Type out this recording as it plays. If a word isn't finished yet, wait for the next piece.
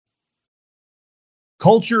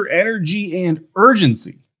culture, energy, and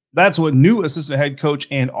urgency. That's what new assistant head coach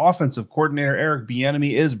and offensive coordinator Eric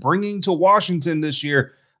Bieniemy is bringing to Washington this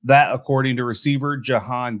year. That, according to receiver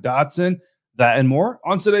Jahan Dotson. That and more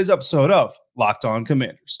on today's episode of Locked On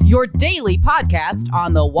Commanders. Your daily podcast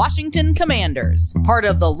on the Washington Commanders. Part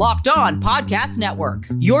of the Locked On Podcast Network.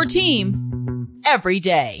 Your team every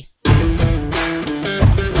day.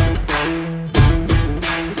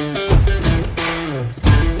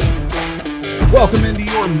 Welcome into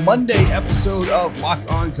your Monday episode of Locked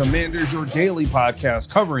On Commanders, your daily podcast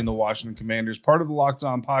covering the Washington Commanders, part of the Locked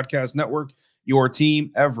On Podcast Network, your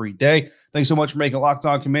team every day. Thanks so much for making Locked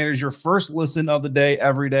On Commanders your first listen of the day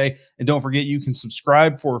every day. And don't forget, you can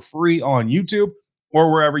subscribe for free on YouTube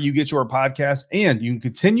or wherever you get your podcasts. And you can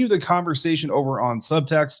continue the conversation over on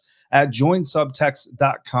Subtext at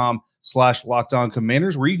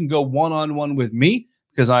joinsubtext.com/LockedOnCommanders, where you can go one-on-one with me,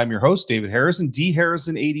 because I'm your host, David Harrison,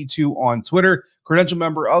 dharrison82 on Twitter, credential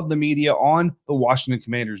member of the media on the Washington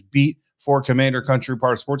Commanders beat for Commander Country,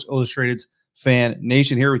 part of Sports Illustrated's Fan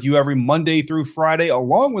Nation, here with you every Monday through Friday,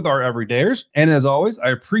 along with our everydayers. And as always, I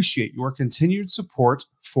appreciate your continued support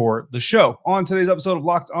for the show. On today's episode of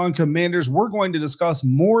Locked On Commanders, we're going to discuss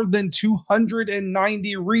more than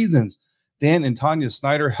 290 reasons Dan and Tanya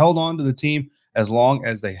Snyder held on to the team as long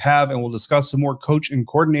as they have, and we'll discuss some more coach and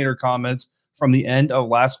coordinator comments from the end of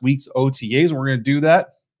last week's OTAs. And we're going to do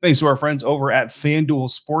that thanks to our friends over at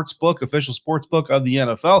FanDuel Sportsbook, official sportsbook of the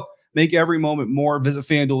NFL. Make every moment more. Visit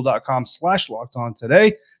FanDuel.com/LockedOn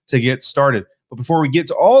today to get started. But before we get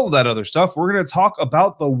to all of that other stuff, we're going to talk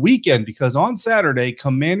about the weekend, because on Saturday,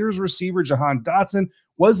 Commanders receiver Jahan Dotson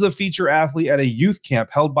was the feature athlete at a youth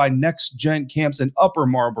camp held by Next Gen Camps in Upper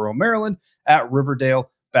Marlboro, Maryland at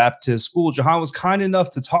Riverdale Baptist School. Jahan was kind enough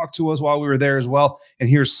to talk to us while we were there as well. And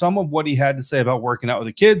here's some of what he had to say about working out with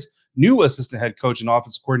the kids, new assistant head coach and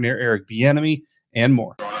offensive coordinator Eric Bieniemy, and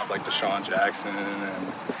more. Growing up like Deshaun Jackson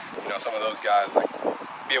and some of those guys, like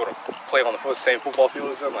be able to play on the same football field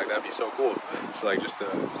as them, like that'd be so cool. So like just to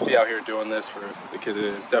be out here doing this for the kids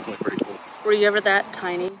is definitely pretty cool. Were you ever that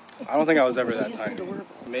tiny? I don't think I was ever that He's tiny. adorable.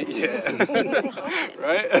 Yeah.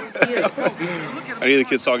 Right? Are any of the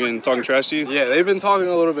kids talking trash to you? Yeah, they've been talking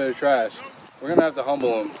a little bit of trash. We're going to have to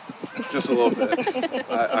humble them just a little bit.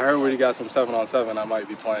 I heard when you got some 7-on-7, I might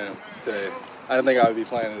be playing today. I didn't think I would be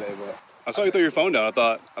playing today, but... I saw you throw your phone down. I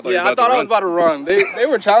thought I was about to run. They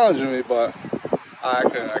were challenging me, but I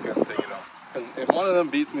couldn't take it on. Because if one of them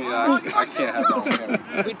beats me, I can't have that on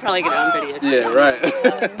camera. We'd probably get it on video, too. Yeah, right.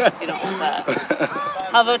 You don't want that.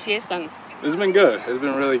 How have OTAs been? It's been good. It's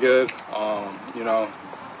been really good.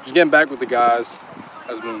 Just getting back with the guys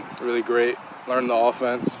has been really great. Learning the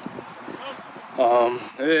offense.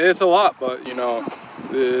 It's a lot, but,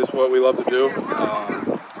 it's what we love to do.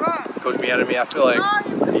 Coach Bieniemy, I feel like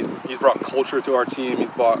he's brought culture to our team.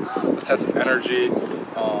 He's brought a sense of energy,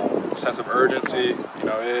 a sense of urgency.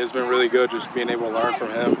 It's been really good just being able to learn from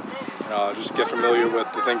him. Just get familiar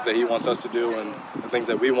with the things that he wants us to do and the things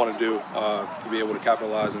that we want to do to be able to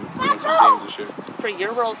capitalize and win some games this year. For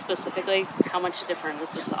your role specifically, how much different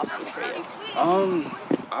is this offense for you?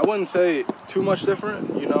 I wouldn't say too much different.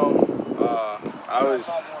 I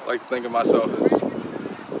always like to think of myself as,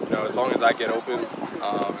 as long as I get open,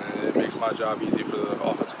 and it makes my job easy for the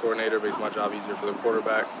offensive coordinator, makes my job easier for the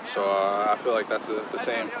quarterback. So I feel like that's the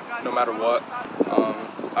same no matter what.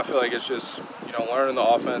 I feel like it's just, learning the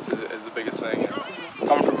offense is the biggest thing. And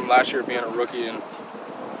coming from last year being a rookie and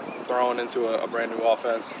throwing into a brand new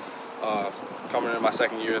offense, coming into my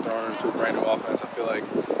second year throwing into a brand new offense, I feel like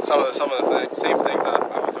some of the same things that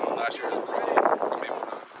I was doing last year as a rookie, I'm able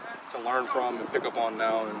to learn from and pick up on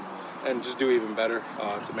now and just do even better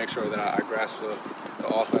to make sure that I grasp the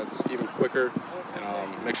offense even quicker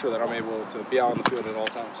and make sure that I'm able to be out on the field at all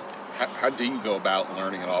times. How do you go about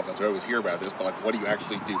learning an offense? I always hear about this, but what do you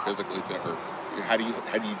actually do physically or how do you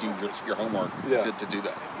do your homework to do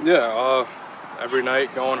that? Yeah, every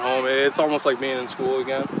night going home, it's almost like being in school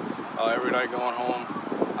again. Every night going home,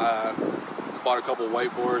 I bought a couple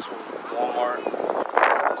whiteboards from Walmart,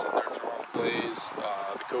 sit there drawing plays.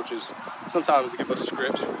 The coaches sometimes give us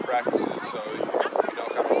scripts for practices, so you know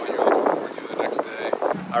kind of what you're looking forward to the next day.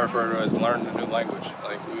 I refer to it as learning a new language.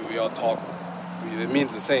 Like we all talk. It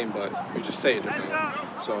means the same, but we just say it differently.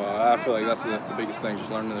 So I feel like that's the biggest thing,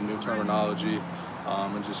 just learning the new terminology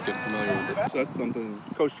and just getting familiar with it. So that's something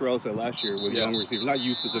Coach Terrell said last year with young receivers, not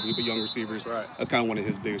you specifically, but young receivers. Right. That's kind of one of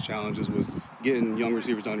his biggest challenges was getting young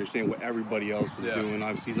receivers to understand what everybody else is doing.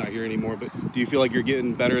 Obviously, he's not here anymore, but do you feel like you're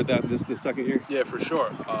getting better at that this second year? Yeah, for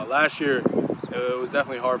sure. Last year, it was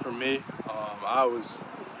definitely hard for me.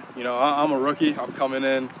 I'm a rookie. I'm coming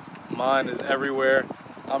in. Mine is everywhere.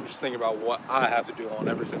 I'm just thinking about what I have to do on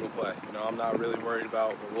every single play. You know, I'm not really worried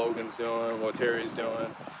about what Logan's doing, what Terry's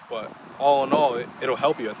doing, but all in all, it'll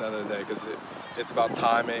help you at the end of the day because it's about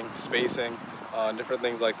timing, spacing, and different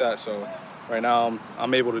things like that. So right now,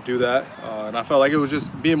 I'm able to do that, and I felt like it was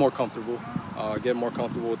just being more comfortable, getting more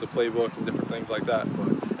comfortable with the playbook and different things like that.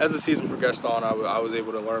 But as the season progressed on, I was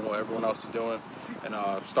able to learn what everyone else is doing, and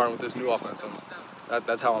starting with this new offense. And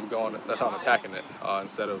that's how I'm going. That's how I'm attacking it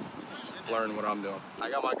instead of just learning what I'm doing. I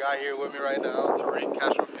got my guy here with me right now, Tariq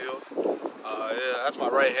Castro Fields. Yeah, that's my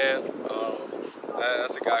right hand.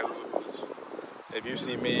 That's a guy who's, if you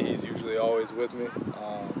see me, he's usually always with me.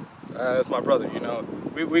 That's my brother. You know,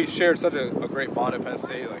 we shared such a great bond at Penn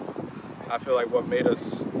State. Like, I feel like what made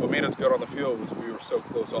us good on the field was we were so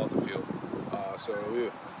close off the field.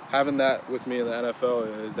 Having that with me in the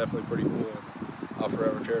NFL is definitely pretty cool. And I'll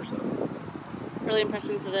forever cherish that. Early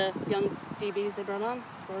impressions of the young DBs they brought on,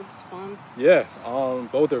 Forbes, Quan? Yeah,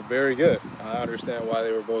 both are very good. I understand why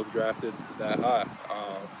they were both drafted that high.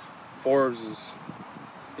 Forbes is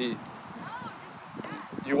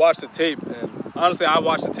you watch the tape, and honestly, I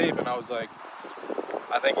watched the tape and I was like,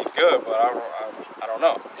 I think he's good, but I don't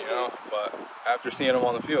know, you know. But after seeing him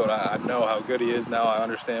on the field, I know how good he is now. I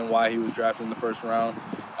understand why he was drafted in the first round.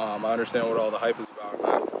 I understand what all the hype is about.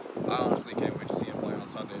 And I honestly can't wait to see him play on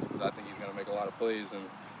Sundays because I think he's going to make a lot of plays.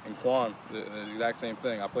 And Quan, the exact same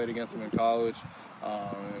thing. I played against him in college,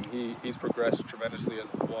 and he's progressed tremendously as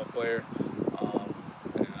a football player.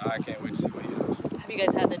 And I can't wait to see what he does. Have you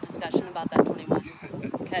guys had the discussion about that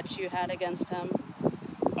 21 catch you had against him?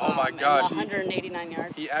 Oh my gosh. 189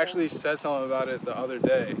 yards. He actually said something about it the other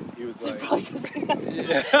day. He was like,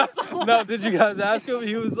 yeah. No, did you guys ask him?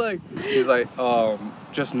 He was like,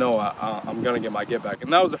 just know I'm going to get my get back.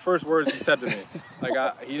 And that was the first words he said to me.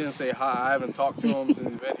 Like, he didn't say hi. I haven't talked to him since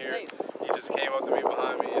he's been here. Nice. He just came up to me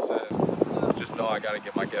behind me and said, just know I got to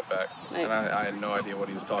get my get back. Nice. And I had no idea what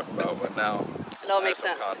he was talking about, but now it all makes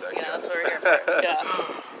sense. Context, That's what we're here for. Yeah.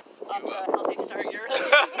 Off to a healthy start. You're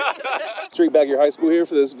Straight back your high school here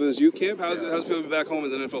for this youth camp. How's it feel to be back home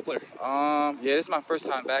as an NFL player? Yeah, this is my first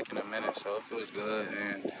time back in a minute, so it feels good,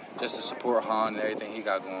 and just to support Han and everything he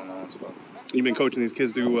got going on. So you've been coaching these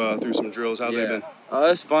kids through some drills. How's they been?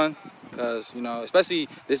 It's fun because, you know, especially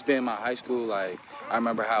this being my high school. Like, I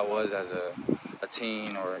remember how it was as a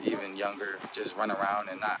teen or even younger, just run around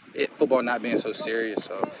and football not being so serious.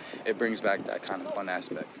 So it brings back that kind of fun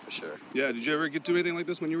aspect for sure. Yeah. Did you ever get to anything like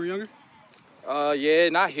this when you were younger? Yeah,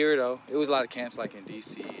 not here though. It was a lot of camps like in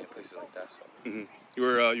DC and places like that. So. Mm-hmm. You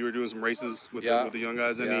were doing some races with the young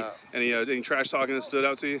guys. Any trash talking that stood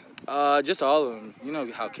out to you? Just all of them. You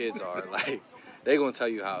know how kids are. Like, they're gonna tell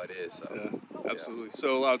you how it is. So. Yeah, absolutely. Yeah.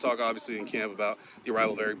 So a lot of talk, obviously, in camp about the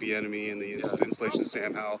arrival of Eric Bieniemy and the installation of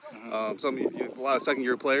Sam Howell. Mm-hmm. A lot of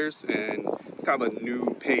second-year players, and it's kind of a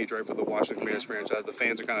new page, right, for the Washington Commanders franchise. The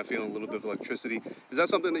fans are kind of feeling a little bit of electricity. Is that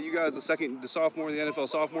something that you guys, the NFL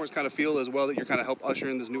sophomores, kind of feel as well, that you're kind of help usher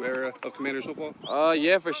in this new era of Commanders football?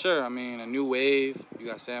 Yeah, for sure. I mean, a new wave. You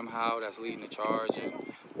got Sam Howell that's leading the charge, and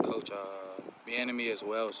Coach Bieniemy as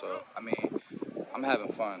well. So, I mean, I'm having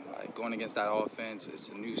fun. Like, going against that offense, it's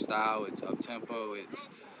a new style, it's up-tempo, it's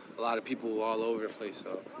a lot of people all over the place,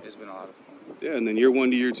 so it's been a lot of fun. Yeah, and then year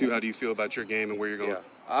one to year two, how do you feel about your game and where you're going? Yeah,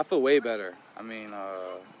 I feel way better. I mean,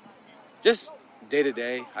 just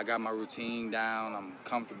day-to-day, I got my routine down, I'm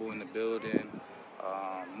comfortable in the building,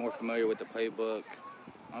 more familiar with the playbook.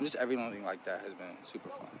 Just everything like that has been super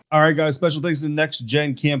fun. All right, guys. Special thanks to Next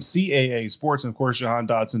Gen Camp, CAA Sports, and of course, Jahan,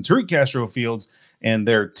 Dotson, Tariq Castro Fields, and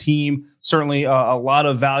their team. Certainly a lot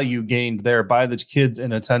of value gained there by the kids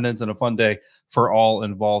in attendance, and a fun day for all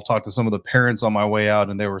involved. Talked to some of the parents on my way out,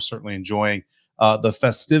 and they were certainly enjoying the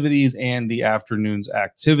festivities and the afternoon's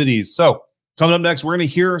activities. So coming up next, we're going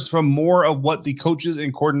to hear from more of what the coaches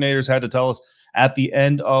and coordinators had to tell us at the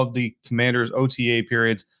end of the Commanders OTA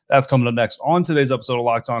periods. That's coming up next on today's episode of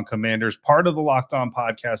Locked On Commanders, part of the Locked On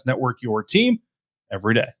Podcast Network, your team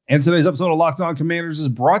every day. And today's episode of Locked On Commanders is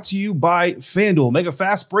brought to you by FanDuel. Make a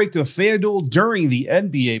fast break to FanDuel during the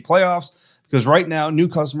NBA playoffs, because right now new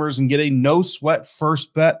customers can get a no-sweat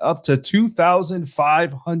first bet up to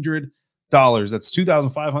 $2,500. That's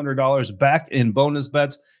 $2,500 back in bonus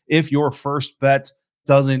bets if your first bet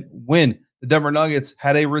doesn't win. The Denver Nuggets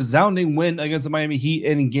had a resounding win against the Miami Heat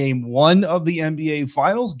in Game 1 of the NBA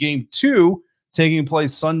Finals. Game 2 taking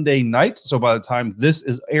place Sunday night. So by the time this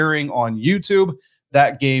is airing on YouTube,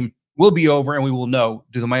 that game will be over, and we will know,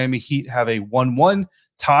 do the Miami Heat have a 1-1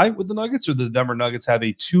 tie with the Nuggets, or do the Denver Nuggets have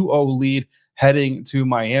a 2-0 lead heading to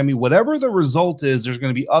Miami? Whatever the result is, there's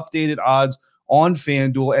going to be updated odds on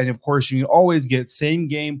FanDuel. And of course, you can always get same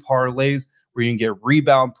game parlays where you can get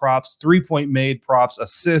rebound props, 3-point made props,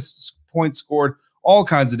 assists, points scored, all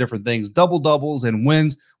kinds of different things, double-doubles and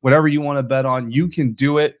wins, whatever you want to bet on, you can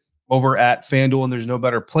do it over at FanDuel, and there's no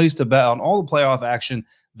better place to bet on all the playoff action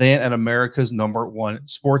than at America's #1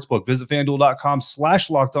 sportsbook. Visit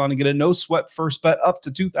FanDuel.com/lockedon and get a no-sweat first bet up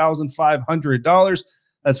to $2,500.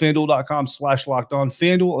 That's FanDuel.com/lockedon.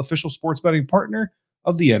 FanDuel, official sports betting partner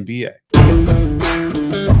of the NBA.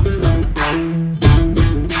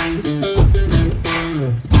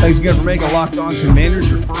 Thanks again for making Locked On Commanders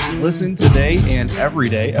your first listen today and every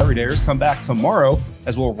day. Everydayers, come back tomorrow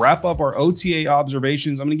as we'll wrap up our OTA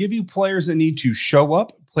observations. I'm going to give you players that need to show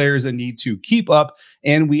up, players that need to keep up,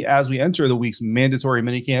 and as we enter the week's mandatory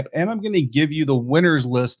minicamp, and I'm going to give you the winners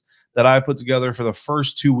list that I put together for the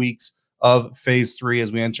first 2 weeks of Phase 3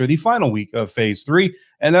 as we enter the final week of Phase 3,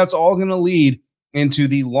 and that's all going to lead into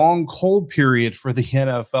the long cold period for the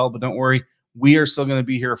NFL. But don't worry, we are still going to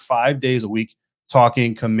be here 5 days a week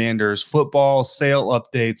talking Commanders football, sale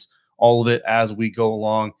updates, all of it as we go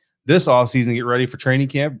along this offseason. Get ready for training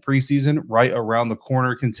camp, preseason right around the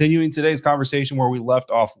corner. Continuing today's conversation where we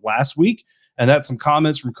left off last week, and that's some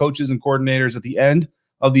comments from coaches and coordinators at the end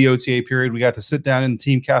of the OTA period. We got to sit down in the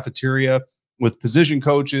team cafeteria with position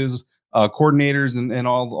coaches, coordinators, and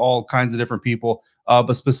all kinds of different people.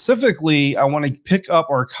 But specifically, I want to pick up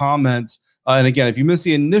our comments. And again, if you missed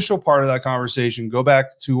the initial part of that conversation, go back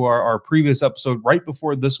to our previous episode right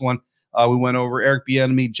before this one. We went over Eric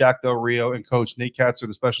Bieniemy, Jack Del Rio, and Coach Nate Katzer,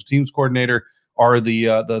 the special teams coordinator, are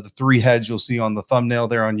the three heads you'll see on the thumbnail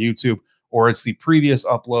there on YouTube, or it's the previous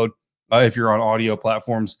upload if you're on audio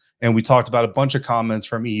platforms. And we talked about a bunch of comments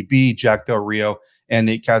from EB, Jack Del Rio, and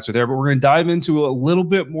Nate Katzer there. But we're going to dive into a little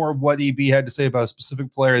bit more of what EB had to say about a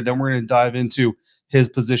specific player. Then we're going to dive into his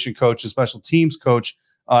position coach, the special teams coach,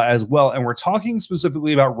 as well. And we're talking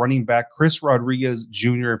specifically about running back Chris Rodriguez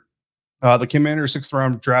Jr., the Commanders' 6th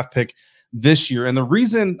round draft pick this year. And the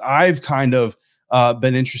reason I've kind of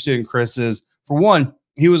been interested in Chris is, for one,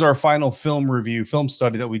 he was our final film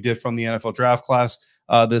study that we did from the NFL draft class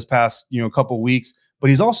this past couple weeks. But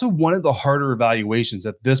he's also one of the harder evaluations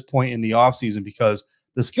at this point in the offseason, because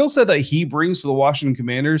the skill set that he brings to the Washington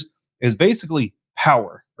Commanders is basically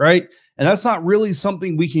power, right? And that's not really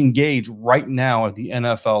something we can gauge right now at the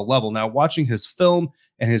NFL level. Now, watching his film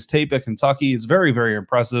and his tape at Kentucky is very, very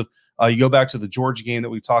impressive. You go back to the Georgia game that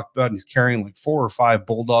we talked about, and he's carrying like 4 or 5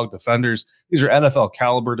 Bulldog defenders. These are NFL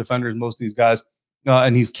caliber defenders, most of these guys,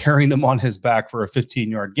 and he's carrying them on his back for a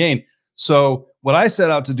 15-yard gain. So what I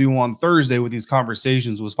set out to do on Thursday with these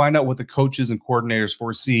conversations was find out what the coaches and coordinators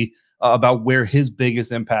foresee about where his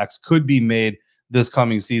biggest impacts could be made this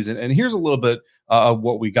coming season. And here's a little bit of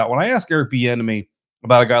what we got. When I asked Eric Bieniemy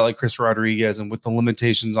about a guy like Chris Rodriguez and with the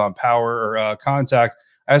limitations on power or contact,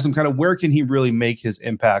 I asked him kind of where can he really make his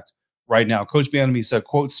impact right now. Coach Bieniemy said,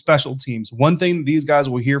 quote, special teams. One thing these guys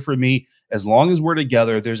will hear from me as long as we're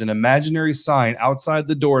together, there's an imaginary sign outside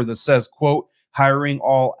the door that says, quote, hiring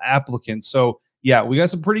all applicants. So yeah, we got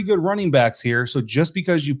some pretty good running backs here. So just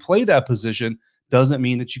because you play that position doesn't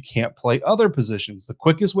mean that you can't play other positions. The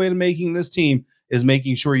quickest way to making this team is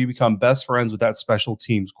making sure you become best friends with that special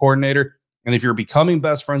teams coordinator. And if you're becoming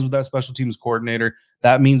best friends with that special teams coordinator,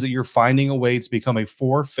 that means that you're finding a way to become a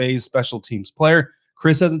 4-phase special teams player.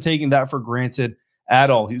 Chris hasn't taken that for granted at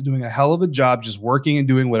all. He's doing a hell of a job just working and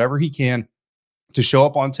doing whatever he can to show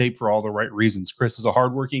up on tape for all the right reasons. Chris is a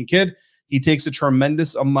hardworking kid. He takes a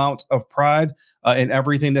tremendous amount of pride in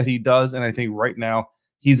everything that he does. And I think right now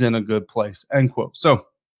he's in a good place, end quote. So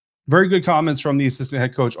very good comments from the assistant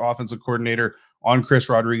head coach, offensive coordinator on Chris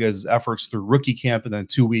Rodriguez's efforts through rookie camp and then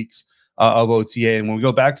 2 weeks of OTA. And when we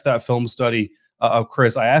go back to that film study of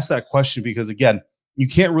Chris, I asked that question because, again, you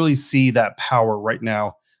can't really see that power right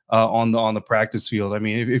now on the practice field. I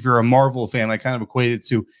mean, if you're a Marvel fan, I kind of equate it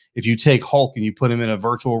to if you take Hulk and you put him in a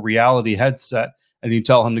virtual reality headset and you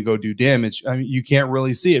tell him to go do damage, I mean, you can't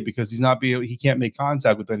really see it because he can't make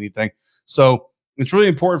contact with anything. So it's really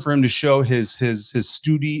important for him to show his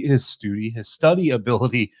study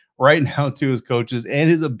ability right now to his coaches and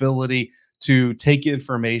his ability to take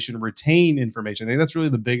information, retain information. I think that's really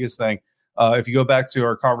the biggest thing. If you go back to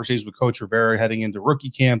our conversation with Coach Rivera heading into rookie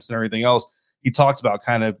camps and everything else, he talked about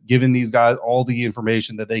kind of giving these guys all the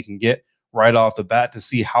information that they can get right off the bat to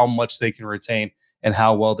see how much they can retain and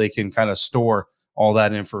how well they can kind of store all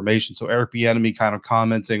that information. So Eric Bieniemy kind of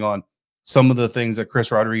commenting on some of the things that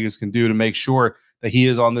Chris Rodriguez can do to make sure that he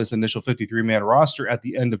is on this initial 53-man roster at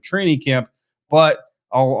the end of training camp. But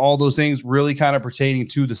all those things really kind of pertaining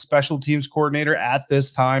to the special teams coordinator at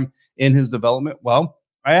this time in his development. Well,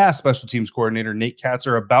 I asked special teams coordinator Nate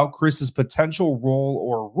Katzer about Chris's potential role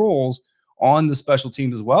or roles on the special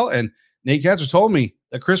teams as well. And Nate Katzer told me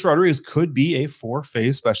that Chris Rodriguez could be a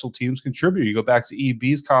four-phase special teams contributor. You go back to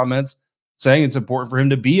EB's comments saying it's important for him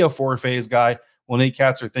to be a four-phase guy. Well, Nate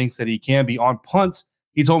Katzer thinks that he can be. On punts,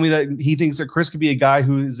 he told me that he thinks that Chris could be a guy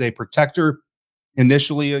who is a protector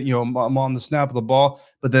initially, on the snap of the ball,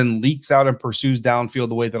 but then leaks out and pursues downfield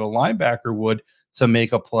the way that a linebacker would to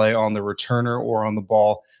make a play on the returner or on the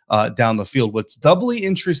ball down the field. What's doubly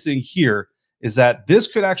interesting here is that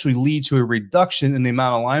this could actually lead to a reduction in the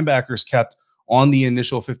amount of linebackers kept on the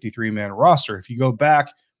initial 53-man roster. If you go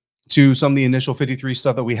back to some of the initial 53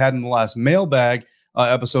 stuff that we had in the last mailbag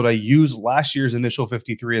episode, I used last year's initial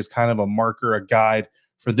 53 as kind of a marker, a guide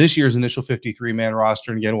for this year's initial 53-man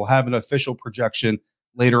roster. And again, we'll have an official projection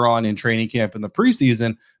later on in training camp in the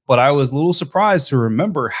preseason. But I was a little surprised to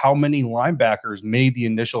remember how many linebackers made the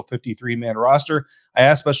initial 53-man roster. I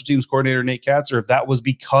asked special teams coordinator Nate Katzer if that was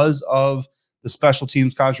because of the special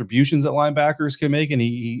teams contributions that linebackers can make, and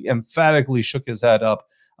he emphatically shook his head up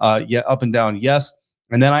and down yes.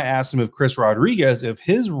 And then I asked him if Chris Rodriguez, if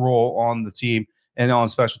his role on the team and on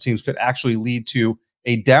special teams could actually lead to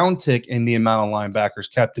a downtick in the amount of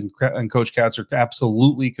linebackers kept. And Coach Katzer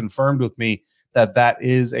absolutely confirmed with me that that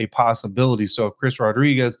is a possibility. So if Chris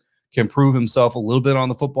Rodriguez can prove himself a little bit on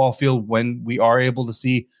the football field when we are able to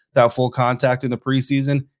see that full contact in the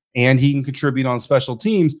preseason, and he can contribute on special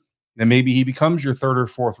teams, then maybe he becomes your third or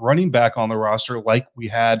fourth running back on the roster like we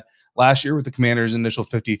had last year with the Commanders' initial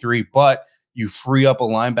 53, but you free up a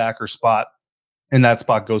linebacker spot, and that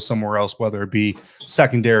spot goes somewhere else, whether it be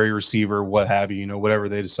secondary receiver, what have you, whatever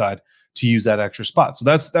they decide to use that extra spot. So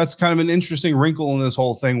that's kind of an interesting wrinkle in this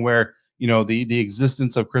whole thing where, the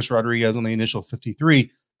existence of Chris Rodriguez on the initial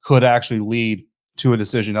 53 could actually lead to a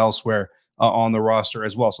decision elsewhere on the roster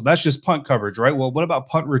as well. So that's just punt coverage, right? Well, what about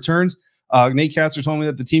punt returns? Nate Katzer told me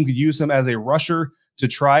that the team could use him as a rusher to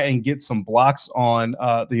try and get some blocks on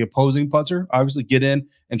the opposing punter. Obviously, get in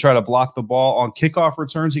and try to block the ball on kickoff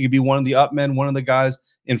returns. He could be one of the up men, one of the guys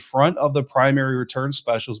in front of the primary return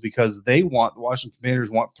specials, because the Washington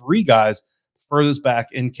Commanders want three guys furthest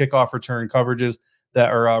back in kickoff return coverages that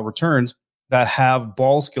are returns that have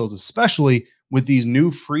ball skills, especially with these new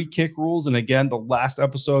free kick rules. And again, the last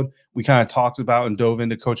episode, we kind of talked about and dove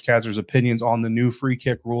into Coach Katzer's opinions on the new free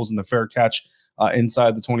kick rules and the fair catch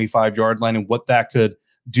inside the 25-yard line and what that could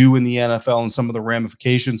do in the NFL and some of the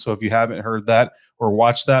ramifications. So if you haven't heard that or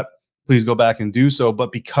watched that, please go back and do so.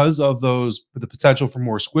 But because of the potential for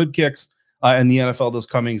more squib kicks in the NFL this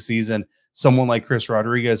coming season, someone like Chris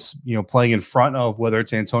Rodriguez, playing in front of whether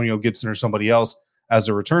it's Antonio Gibson or somebody else as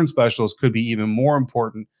a return specialist could be even more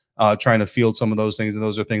important, trying to field some of those things. And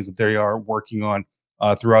those are things that they are working on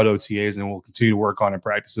throughout OTAs and will continue to work on in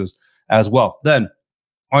practices as well. Then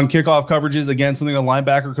on kickoff coverages, again, something a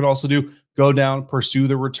linebacker could also do, go down, pursue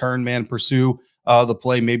the return man, pursue the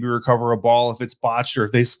play, maybe recover a ball if it's botched or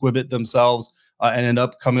if they squib it themselves and end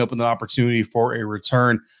up coming up with an opportunity for a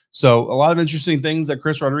return. So a lot of interesting things that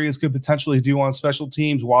Chris Rodriguez could potentially do on special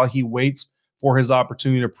teams while he waits for his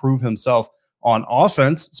opportunity to prove himself on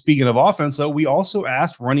offense. Speaking of offense, though, we also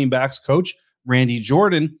asked running backs coach Randy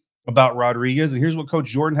Jordan about Rodriguez. And here's what Coach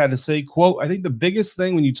Jordan had to say, quote, I think the biggest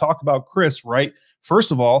thing when you talk about Chris, right?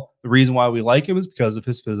 First of all, the reason why we like him is because of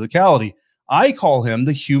his physicality. I call him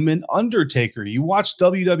the human undertaker. You watch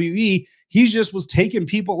WWE, he just was taking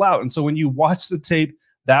people out. And so when you watch the tape,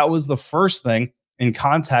 that was the first thing, in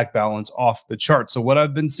contact balance off the chart. So what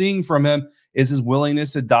I've been seeing from him is his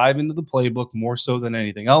willingness to dive into the playbook more so than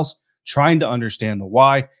anything else, trying to understand the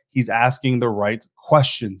why. He's asking the right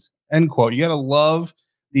questions, end quote. You got to love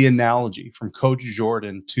the analogy from Coach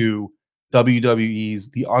Jordan to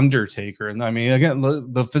WWE's The Undertaker. And I mean, again,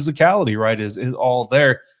 the physicality, right, is all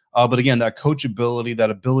there. But again, that coachability,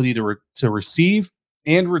 that ability to receive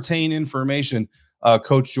and retain information,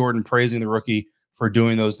 Coach Jordan praising the rookie for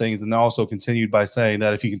doing those things. And also continued by saying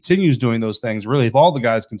that if he continues doing those things, really, if all the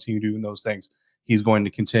guys continue doing those things, he's going to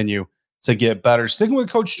continue to get better. Sticking with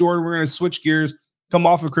Coach Jordan, we're going to switch gears, come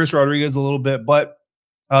off of Chris Rodriguez a little bit, but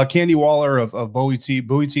Candy Waller of Bowie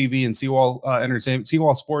TV and Seawall Entertainment,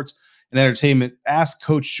 Seawall Sports and Entertainment asked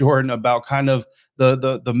Coach Jordan about kind of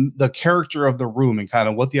the character of the room and kind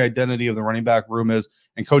of what the identity of the running back room is.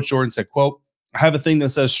 And Coach Jordan said, quote, I have a thing that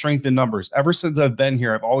says strength in numbers. Ever since I've been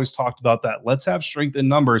here, I've always talked about that. Let's have strength in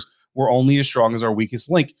numbers. We're only as strong as our weakest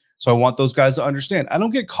link. So I want those guys to understand. I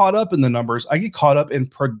don't get caught up in the numbers. I get caught up in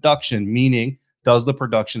production, meaning does the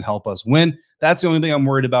production help us win? That's the only thing I'm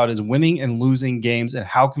worried about is winning and losing games. And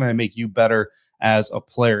how can I make you better as a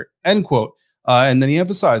player? End quote. And then he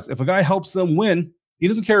emphasized, if a guy helps them win, he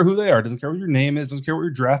doesn't care who they are, doesn't care what your name is, doesn't care what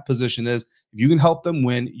your draft position is. If you can help them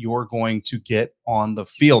win, you're going to get on the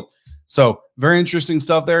field. So very interesting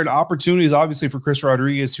stuff there, and opportunities obviously for Chris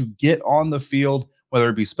Rodriguez to get on the field, whether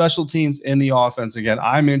it be special teams in the offense. Again,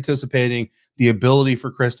 I'm anticipating the ability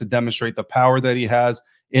for Chris to demonstrate the power that he has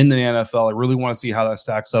in the NFL. I really want to see how that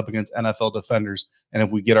stacks up against NFL defenders, and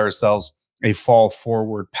if we get ourselves a fall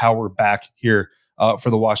forward power back here for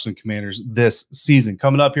the Washington Commanders this season.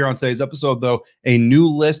 Coming up here on today's episode, though, a new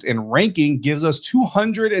list and ranking gives us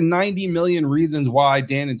 290 million reasons why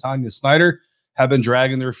Dan and Tanya Snyder have been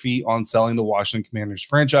dragging their feet on selling the Washington Commanders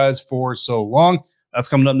franchise for so long. That's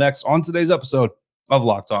coming up next on today's episode of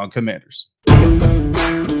Locked On Commanders.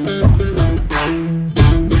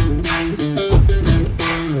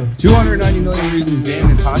 290 million reasons Dan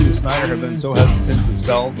and Tanya Snyder have been so hesitant to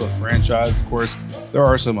sell the franchise. Of course, there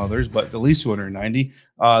are some others, but at least 290.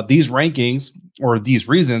 These rankings, or these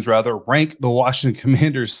reasons rather, rank the Washington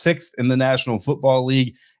Commanders 6th in the National Football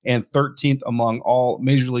League and 13th among all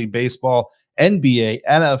Major League Baseball, NBA,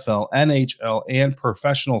 NFL, NHL, and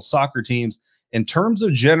professional soccer teams in terms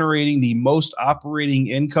of generating the most operating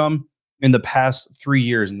income in the past 3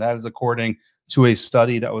 years. And that is according to a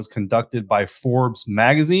study that was conducted by Forbes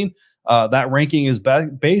magazine. That ranking is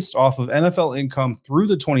based off of NFL income through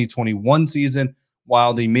the 2021 season,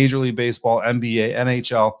 while the Major League Baseball, NBA,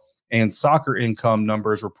 NHL, and soccer income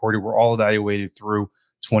numbers reported were all evaluated through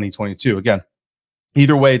 2022. Again,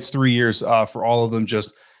 either way, it's 3 years for all of them.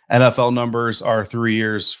 Just NFL numbers are 3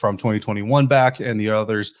 years from 2021 back, and the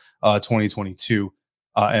others 2022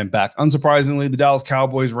 and back. Unsurprisingly, the Dallas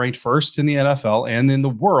Cowboys ranked first in the NFL and in the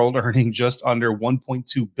world, earning just under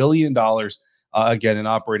 $1.2 billion again in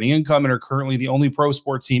operating income, and are currently the only pro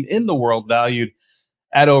sports team in the world valued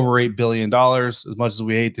at over $8 billion. As much as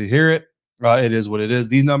we hate to hear it, it is what it is.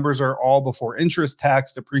 These numbers are all before interest,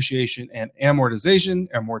 tax, depreciation, and amortization.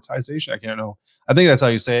 I can't know. I think that's how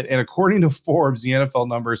you say it. And according to Forbes, the NFL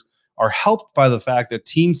numbers are helped by the fact that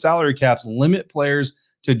team salary caps limit players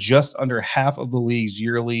to just under half of the league's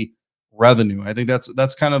yearly revenue. I think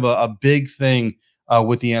that's kind of a big thing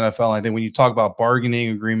with the NFL. I think when you talk about bargaining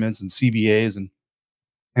agreements and CBAs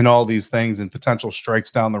and all these things and potential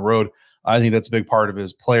strikes down the road, I think that's a big part of it,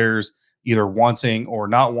 is players either wanting or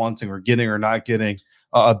not wanting, or getting or not getting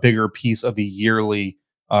a bigger piece of the yearly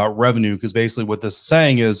revenue. Because basically what this is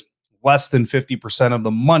saying is less than 50% of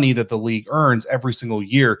the money that the league earns every single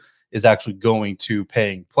year is actually going to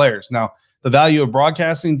paying players. Now, the value of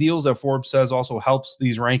broadcasting deals that Forbes says also helps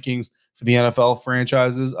these rankings for the NFL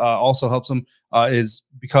franchises, also helps them, is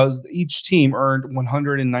because each team earned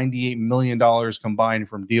 $198 million combined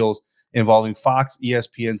from deals involving Fox,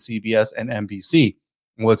 ESPN, CBS, and NBC.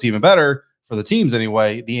 And what's even better for the teams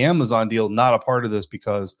anyway, the Amazon deal, not a part of this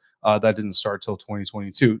because that didn't start till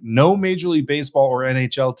 2022. No Major League Baseball or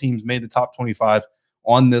NHL teams made the top 25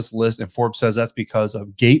 on this list, and Forbes says that's because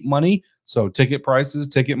of gate money. So ticket prices,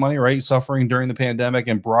 ticket money, right, suffering during the pandemic,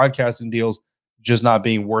 and broadcasting deals just not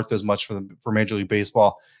being worth as much for Major League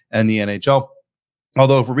Baseball and the NHL.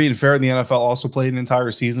 Although, if we're being fair, the NFL also played an entire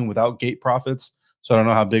season without gate profits, so I don't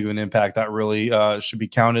know how big of an impact that really should be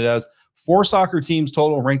counted as. 4 soccer teams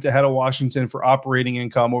total ranked ahead of Washington for operating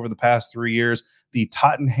income over the past 3 years. The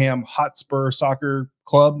Tottenham Hotspur Soccer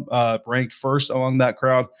Club ranked first among that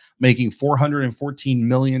crowd, making $414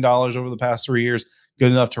 million over the past 3 years,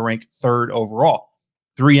 good enough to rank third overall.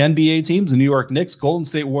 3 NBA teams, the New York Knicks, Golden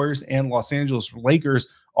State Warriors, and Los Angeles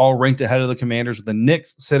Lakers, all ranked ahead of the Commanders, with the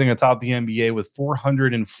Knicks sitting atop the NBA with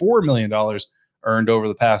 $404 million earned over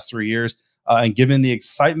the past 3 years. And given the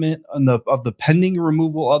excitement of the pending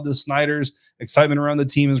removal of the Snyders, excitement around the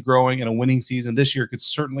team is growing, and a winning season this year could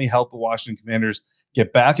certainly help the Washington Commanders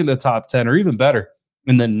get back in the top 10, or even better,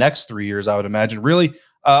 in the next 3 years, I would imagine. Really,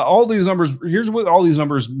 all these numbers, here's what all these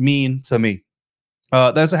numbers mean to me.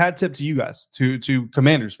 That's a hat tip to you guys, to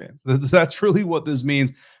Commanders fans. That's really what this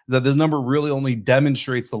means, is that this number really only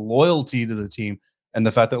demonstrates the loyalty to the team, and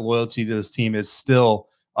the fact that loyalty to this team is still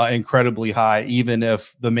incredibly high, even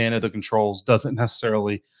if the man at the controls didn't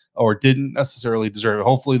necessarily deserve it.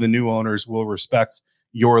 Hopefully the new owners will respect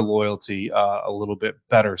your loyalty a little bit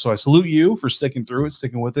better. So I salute you for sticking through it,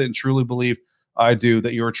 sticking with it, and truly believe I do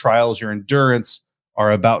that your trials, your endurance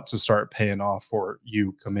are about to start paying off for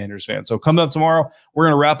you Commanders fans. So coming up tomorrow, we're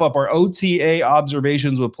going to wrap up our OTA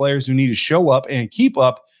observations with players who need to show up and keep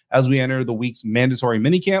up as we enter the week's mandatory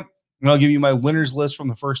minicamp. And I'll give you my winners list from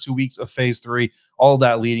the first 2 weeks of phase 3, all of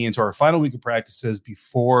that leading into our final week of practices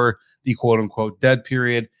before the quote unquote dead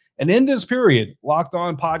period. And in this period, Locked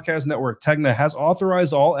On Podcast Network, Tegna, has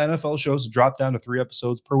authorized all NFL shows to drop down to 3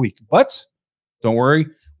 episodes per week. But don't worry,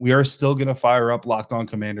 we are still going to fire up Locked On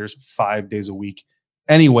Commanders 5 days a week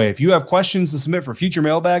Anyway, if you have questions to submit for future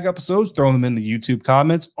mailbag episodes, throw them in the YouTube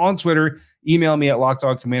comments. On Twitter, email me at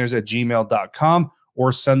lockedoncommanders@gmail.com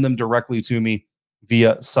or send them directly to me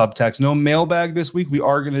via subtext. No mailbag this week. We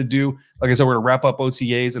are going to do, like I said, we're going to wrap up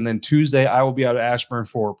OTAs, and then Tuesday I will be out of Ashburn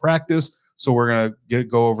for practice. So we're going to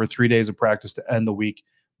go over 3 days of practice to end the week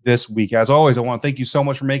this week. As always, I want to thank you so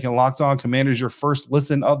much for making Locked On Commanders your first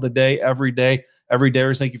listen of the day every day. Every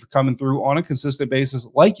day, thank you for coming through on a consistent basis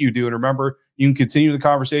like you do. And remember, you can continue the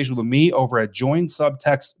conversation with me over at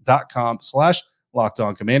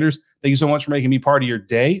joinsubtext.com/LockedOnCommanders. Thank you so much for making me part of your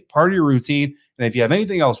day, part of your routine. And if you have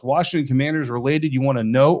anything else Washington Commanders related you want to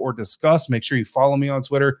know or discuss, make sure you follow me on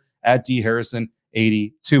Twitter at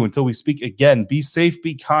DHarrison82. Until we speak again, be safe,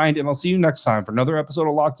 be kind, and I'll see you next time for another episode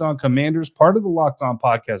of Locked On Commanders, part of the Locked On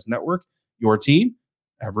Podcast Network, your team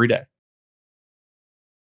every day.